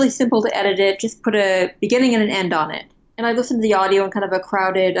be really simple to edit it. Just put a beginning and an end on it. And I listened to the audio in kind of a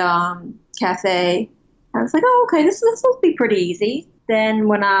crowded cafe. I was like, okay, this will be pretty easy. Then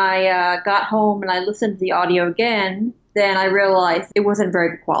when I got home and I listened to the audio again, then I realized it wasn't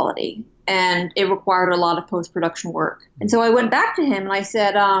very good quality. and it required a lot of post-production work. And so I went back to him and I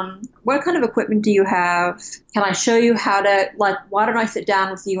said, what kind of equipment do you have? Can I show you how to, why don't I sit down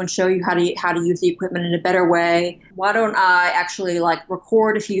with you and show you how to use the equipment in a better way? Why don't I actually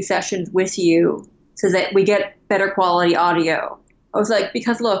record a few sessions with you so that we get better quality audio? I was like,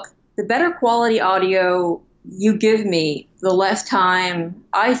 because look, the better quality audio you give me, the less time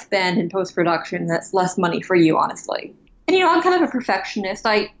I spend in post-production, that's less money for you, honestly. And, I'm kind of a perfectionist.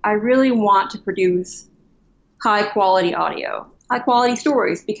 I really want to produce high-quality audio, high-quality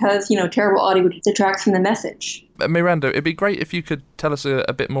stories, because, terrible audio detracts from the message. Miranda, it'd be great if you could tell us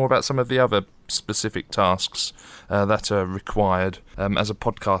a bit more about some of the other specific tasks that are required as a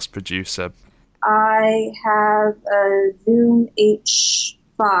podcast producer. I have a Zoom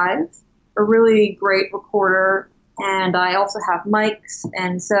H5, a really great recorder, and I also have mics,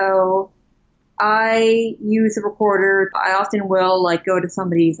 and so I use a recorder. I often will go to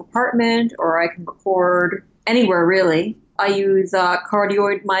somebody's apartment, or I can record anywhere really. I use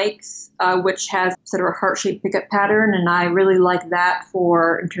cardioid mics, which has sort of a heart-shaped pickup pattern, and I really like that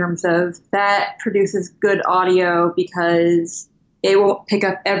in terms of that produces good audio because it won't pick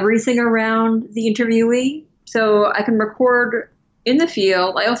up everything around the interviewee. So I can record in the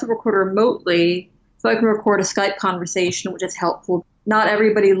field. I also record remotely, so I can record a Skype conversation, which is helpful. Not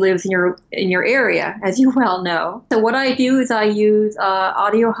everybody lives in your area, as you well know. So what I do is I use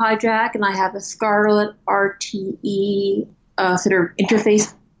Audio Hijack, and I have a Scarlett RTE sort of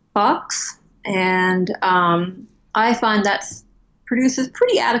interface box, and I find that produces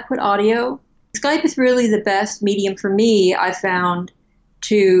pretty adequate audio. Skype is really the best medium for me, I found,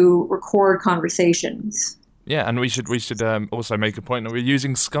 to record conversations. Yeah, and we should also make a point that we're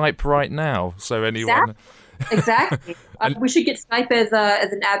using Skype right now. So anyone, exactly. We should get Skype as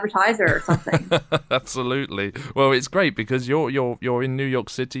an advertiser or something. Absolutely. Well, it's great because you're in New York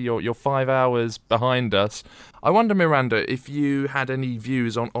City. You're 5 hours behind us. I wonder, Miranda, if you had any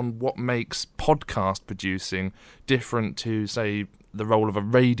views on what makes podcast producing different to, say, the role of a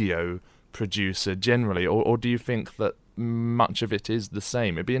radio producer generally, or do you think that much of it is the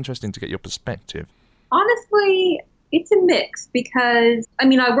same? It'd be interesting to get your perspective. Honestly, it's a mix because, I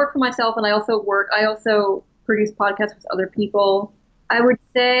work for myself and I also produce podcasts with other people. I would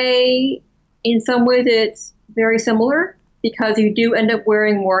say in some ways it's very similar because you do end up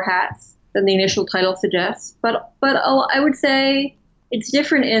wearing more hats than the initial title suggests. But I would say it's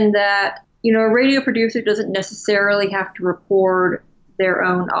different in that, a radio producer doesn't necessarily have to record their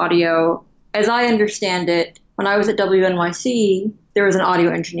own audio. As I understand it, when I was at WNYC, there was an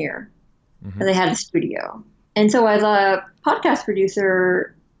audio engineer. Mm-hmm. And they had a studio. And so as a podcast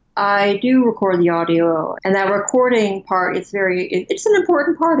producer, I do record the audio. And that recording part it's an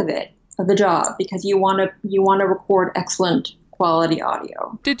important part of the job, because you want to record excellent quality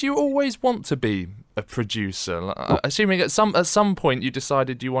audio. Did you always want to be a producer? Assuming at some point you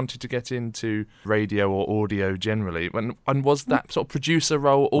decided you wanted to get into radio or audio generally. And was that sort of producer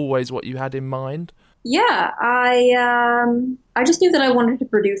role always what you had in mind? Yeah, I just knew that I wanted to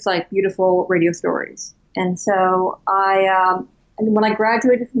produce beautiful radio stories, and so and when I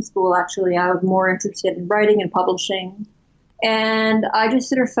graduated from school, actually, I was more interested in writing and publishing, and I just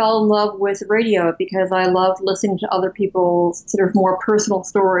sort of fell in love with radio because I loved listening to other people's sort of more personal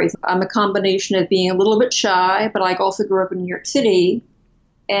stories. I'm a combination of being a little bit shy, but I also grew up in New York City,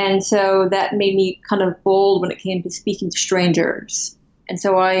 and so that made me kind of bold when it came to speaking to strangers. And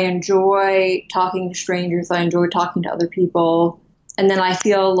so I enjoy talking to strangers. I enjoy talking to other people. And then I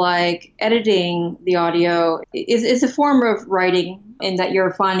feel like editing the audio is a form of writing in that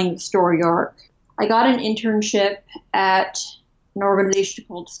you're finding the story arc. I got an internship at an organization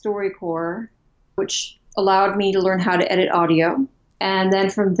called StoryCorps, which allowed me to learn how to edit audio. And then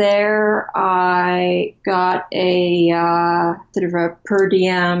from there, I got a sort of a per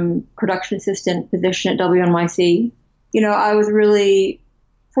diem production assistant position at WNYC. I was really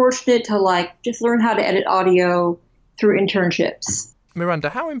fortunate to just learn how to edit audio through internships. Miranda,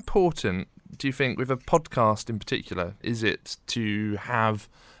 how important do you think, with a podcast in particular, is it to have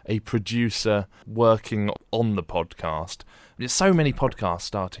a producer working on the podcast? There's so many podcasts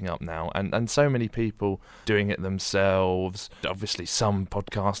starting up now and so many people doing it themselves. Obviously, some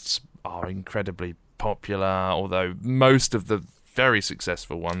podcasts are incredibly popular, although most of the very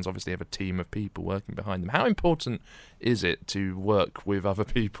successful ones obviously have a team of people working behind them. How important is it to work with other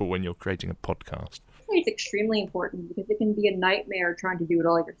people when you're creating a podcast? I think it's extremely important because it can be a nightmare trying to do it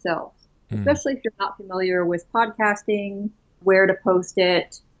all yourself, especially if you're not familiar with podcasting, where to post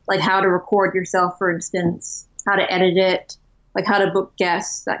it, how to record yourself, for instance, how to edit it, how to book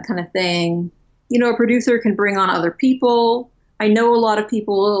guests, that kind of thing. A producer can bring on other people. I know a lot of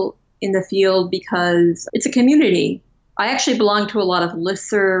people in the field because it's a community. I actually belong to a lot of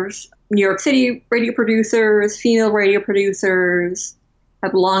listservs, New York City radio producers, female radio producers. I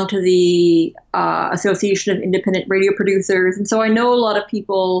belong to the Association of Independent Radio Producers. And so I know a lot of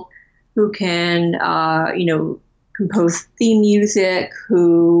people who can, compose theme music,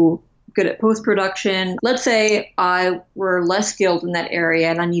 who good at post-production. Let's say I were less skilled in that area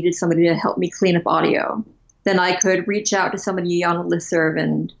and I needed somebody to help me clean up audio. Then I could reach out to somebody on a listserv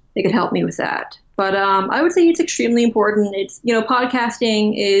and they could help me with that. But I would say it's extremely important. It's,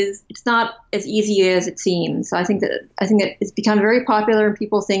 podcasting it's not as easy as it seems. I think that it's become very popular and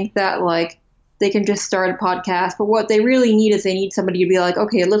people think that like they can just start a podcast. But what they really need is they need somebody to be like,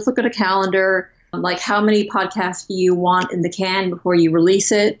 okay, let's look at a calendar. Like, how many podcasts do you want in the can before you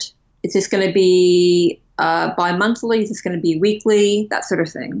release it? Is this going to be bi-monthly? Is this going to be weekly? That sort of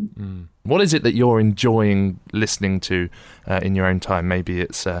thing. Mm. What is it that you're enjoying listening to in your own time? Maybe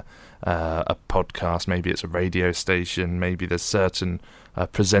it's a podcast, maybe it's a radio station, maybe there's certain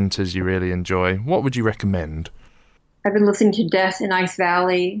presenters you really enjoy. What would you recommend? I've been listening to Death in Ice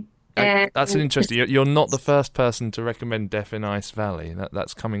Valley. That's an interesting. You're not the first person to recommend Death in Ice Valley.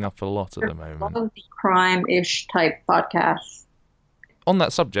 That's coming up a lot at the moment. A lot of the crime-ish type podcasts. On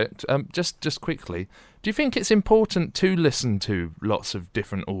that subject, just quickly, do you think it's important to listen to lots of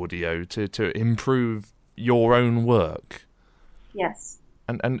different audio to improve your own work? Yes.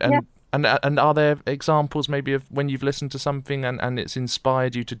 And are there examples maybe of when you've listened to something and it's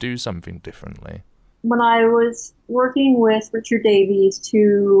inspired you to do something differently? When I was working with Richard Davies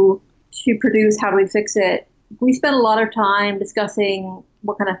to produce How Do We Fix It, we spent a lot of time discussing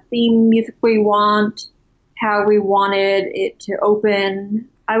what kind of theme music we want, how we wanted it to open.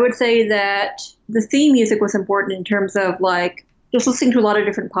 I would say that the theme music was important in terms of like just listening to a lot of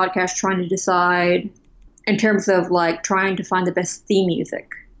different podcasts, trying to decide in terms of like trying to find the best theme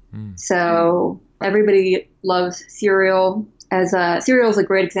music. So everybody loves Serial. Serial is a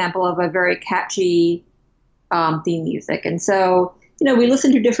great example of a very catchy theme music. And so, we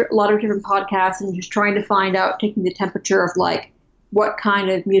listen to a lot of different podcasts and just trying to find out, taking the temperature of like what kind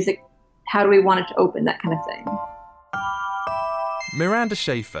of music, how do we want it to open, that kind of thing. Miranda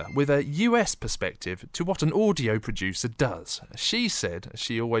Schaefer with a US perspective to what an audio producer does. She said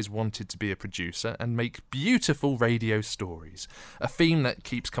she always wanted to be a producer and make beautiful radio stories. A theme that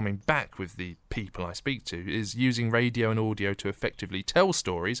keeps coming back with the people I speak to is using radio and audio to effectively tell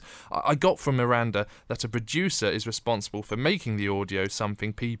stories. I got from Miranda that a producer is responsible for making the audio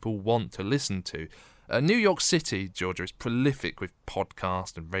something people want to listen to. New York City, Georgia, is prolific with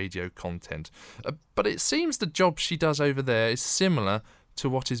podcast and radio content, but it seems the job she does over there is similar to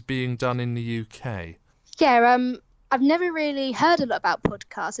what is being done in the UK. Yeah, I've never really heard a lot about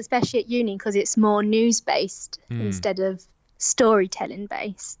podcasts, especially at uni, because it's more news-based instead of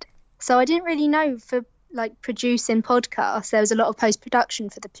storytelling-based. So I didn't really know for like producing podcasts, there was a lot of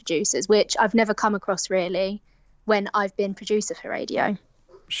post-production for the producers, which I've never come across really when I've been producer for radio.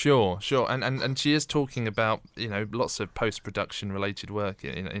 Sure. And she is talking about, lots of post-production related work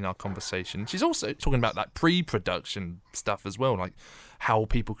in our conversation. She's also talking about that pre-production stuff as well, like how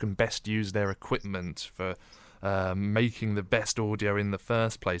people can best use their equipment for making the best audio in the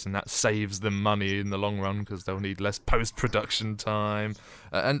first place, and that saves them money in the long run because they'll need less post-production time.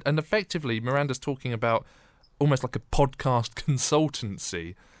 And effectively, Miranda's talking about almost like a podcast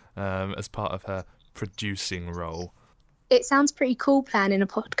consultancy as part of her producing role. It sounds pretty cool planning a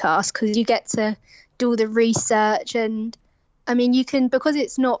podcast because you get to do all the research, and I mean you can, because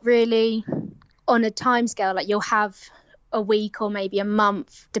it's not really on a timescale, like you'll have a week or maybe a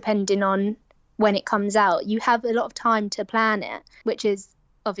month depending on when it comes out. You have a lot of time to plan it, which is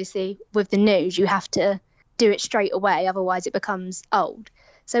obviously with the news you have to do it straight away, otherwise it becomes old.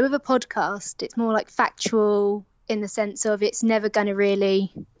 So with a podcast it's more like factual in the sense of it's never going to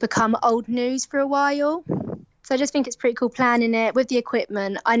really become old news for a while. So I just think it's pretty cool planning it with the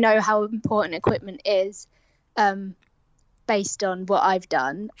equipment. I know how important equipment is based on what I've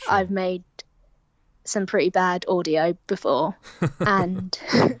done. Sure. I've made some pretty bad audio before and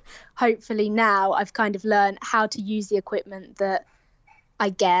hopefully now I've kind of learned how to use the equipment that I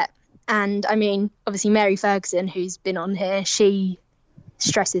get. And I mean, obviously Mary Ferguson, who's been on here, she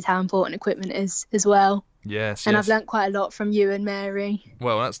stresses how important equipment is as well. Yes, and I've learnt quite a lot from you and Mary.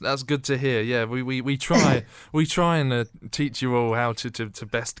 Well, that's good to hear. Yeah, we try and teach you all how to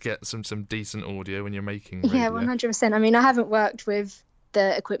best get some decent audio when you're making radio. Yeah, 100%. I mean, I haven't worked with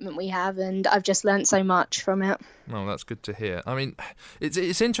the equipment we have, and I've just learnt so much from it. Oh, that's good to hear. I mean,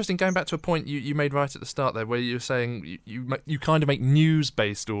 it's interesting, going back to a point you made right at the start there, where you were saying you kind of make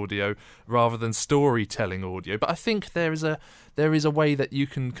news-based audio rather than storytelling audio. But I think there is a way that you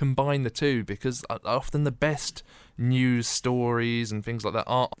can combine the two, because often the best news stories and things like that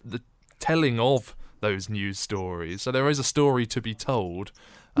are the telling of those news stories. So there is a story to be told.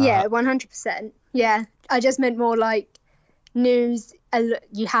 Yeah, 100%. Yeah, I just meant more like news.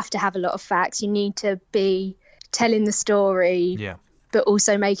 You have to have a lot of facts. You need to be telling the story, but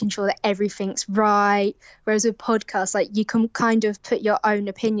also making sure that everything's right. Whereas with podcasts, like, you can kind of put your own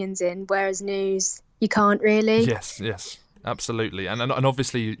opinions in, whereas news, you can't really. Yes. Absolutely. And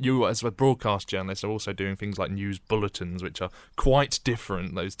obviously you as a broadcast journalist are also doing things like news bulletins, which are quite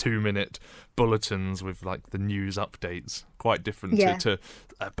different. Those 2-minute bulletins with like the news updates, quite different to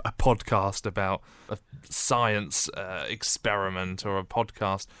a podcast about a science experiment, or a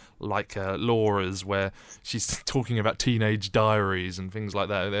podcast like Laura's where she's talking about teenage diaries and things like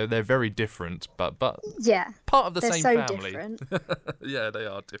that. They're very different, but part of the same family. Different. Yeah, they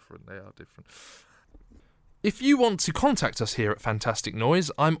are different. If you want to contact us here at Fantastic Noise,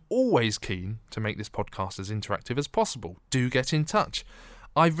 I'm always keen to make this podcast as interactive as possible. Do get in touch.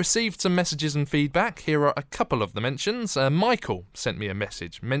 I've received some messages and feedback. Here are a couple of the mentions. Michael sent me a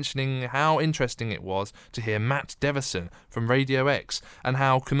message mentioning how interesting it was to hear Matt Devison from Radio X and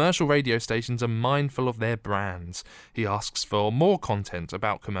how commercial radio stations are mindful of their brands. He asks for more content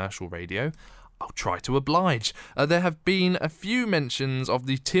about commercial radio. I'll try to oblige. There have been a few mentions of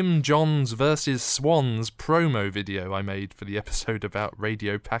the Tim Johns versus Swans promo video I made for the episode about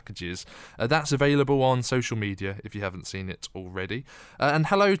radio packages. That's available on social media if you haven't seen it already. And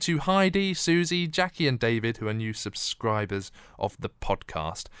hello to Heidi, Susie, Jackie and David, who are new subscribers of the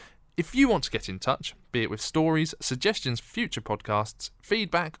podcast. If you want to get in touch, be it with stories, suggestions for future podcasts,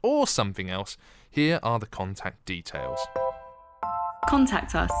 feedback or something else, here are the contact details.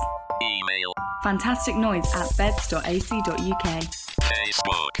 Contact us. Email fantasticnoise@beds.ac.uk.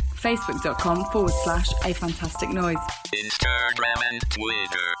 Facebook facebook.com/afantasticnoise. Instagram and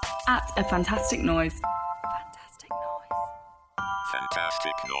Twitter @afantasticnoise.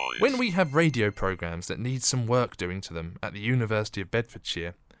 Fantastic Noise. When we have radio programmes that need some work doing to them at the University of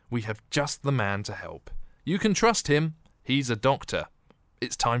Bedfordshire, we have just the man to help. You can trust him. He's a doctor.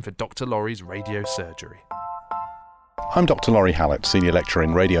 It's time for Dr. Laurie's Radio Surgery. I'm Dr. Laurie Hallett, Senior Lecturer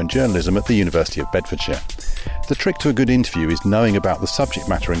in Radio and Journalism at the University of Bedfordshire. The trick to a good interview is knowing about the subject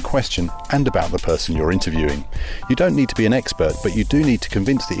matter in question and about the person you're interviewing. You don't need to be an expert, but you do need to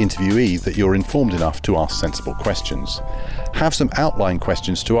convince the interviewee that you're informed enough to ask sensible questions. Have some outline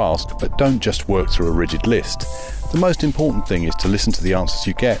questions to ask, but don't just work through a rigid list. The most important thing is to listen to the answers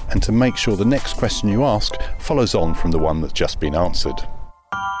you get and to make sure the next question you ask follows on from the one that's just been answered.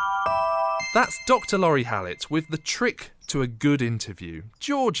 That's Dr. Laurie Hallett with the trick to a good interview.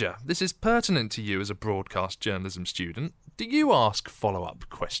 Georgia, this is pertinent to you as a broadcast journalism student. Do you ask follow-up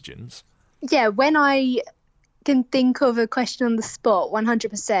questions? Yeah, when I can think of a question on the spot,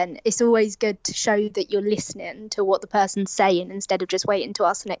 100%, it's always good to show that you're listening to what the person's saying instead of just waiting to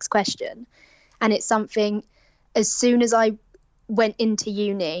ask the next question. And it's something, as soon as I went into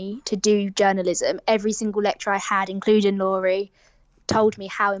uni to do journalism, every single lecturer I had, including Laurie, told me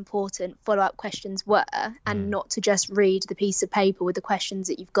how important follow-up questions were, and not to just read the piece of paper with the questions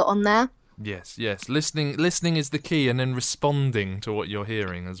that you've got on there. Yes. Listening is the key, and then responding to what you're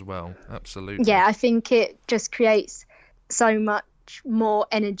hearing as well. Absolutely. Yeah, I think it just creates so much more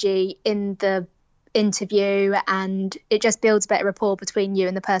energy in the interview, and it just builds better rapport between you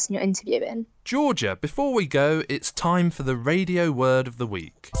and the person you're interviewing. Georgia, before we go, it's time for the radio word of the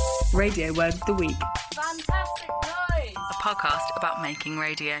week. Radio word of the week. Fantastic Noise, a podcast about making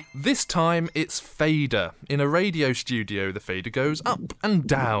radio. This time it's fader. In a radio studio, the fader goes up and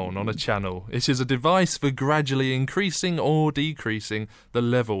down on a channel. It is a device for gradually increasing or decreasing the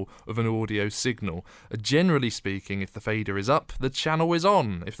level of an audio signal. Generally speaking, if the fader is up, the channel is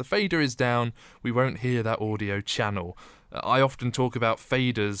on. If the fader is down, we won't hear that audio channel. I often talk about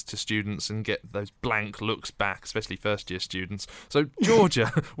faders to students and get those blank looks back, especially first-year students. So,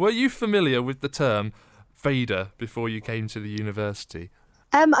 Georgia, were you familiar with the term fader before you came to the university?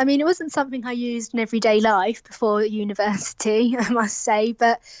 I mean, it wasn't something I used in everyday life before university, I must say,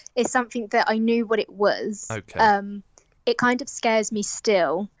 but it's something that I knew what it was. Okay. It kind of scares me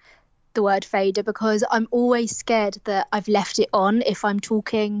still, the word fader, because I'm always scared that I've left it on if I'm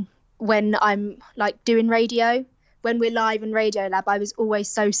talking when I'm, like, doing radio. When we're live in Radio Lab, I was always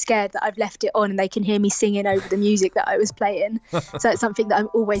so scared that I've left it on and they can hear me singing over the music that I was playing. So it's something that I'm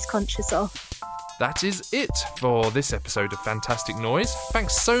always conscious of. That is it for this episode of Fantastic Noise.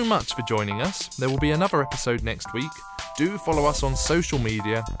 Thanks so much for joining us. There will be another episode next week. Do follow us on social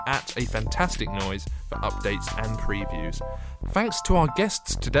media at A Fantastic Noise for updates and previews. Thanks to our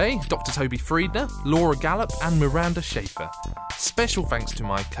guests today, Dr. Toby Friedner, Laura Gallup and Miranda Schaefer. Special thanks to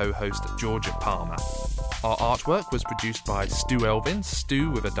my co-host Georgia Palmer. Our artwork was produced by Stu Elvin, Stu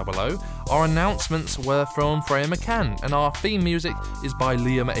with a double O. Our announcements were from Freya McCann, and our theme music is by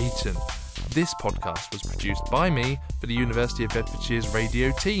Liam Aiton. This podcast was produced by me for the University of Bedfordshire's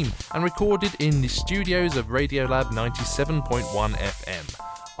radio team and recorded in the studios of Radiolab 97.1 FM.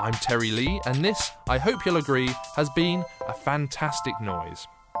 I'm Terry Lee, and this, I hope you'll agree, has been a fantastic noise.